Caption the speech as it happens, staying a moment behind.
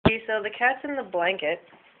So the cat's in the blanket.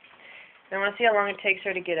 I want to see how long it takes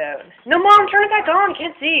her to get out. No, Mom, turn it back on.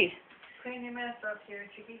 Can't see. Clean your mess up here,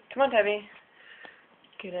 Chicky. Come on, Tabby.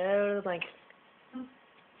 Get out of the blanket.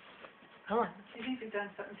 Come on. You think you've done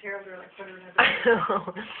something terrible, like put her in a I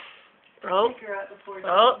know. Oh. Take her out before you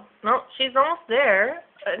No, she's almost there.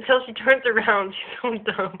 Until she turns around. She's so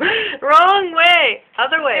dumb. Wrong way.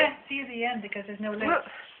 Other way. I can't see the end because there's no light.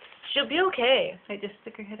 She'll be okay. I just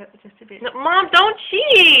stick her head up just a bit. No, Mom, don't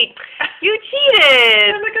cheat. You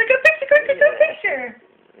cheated. I'm like, I got a picture.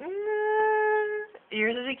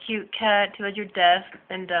 Yours is a cute cat who has your desk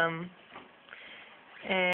and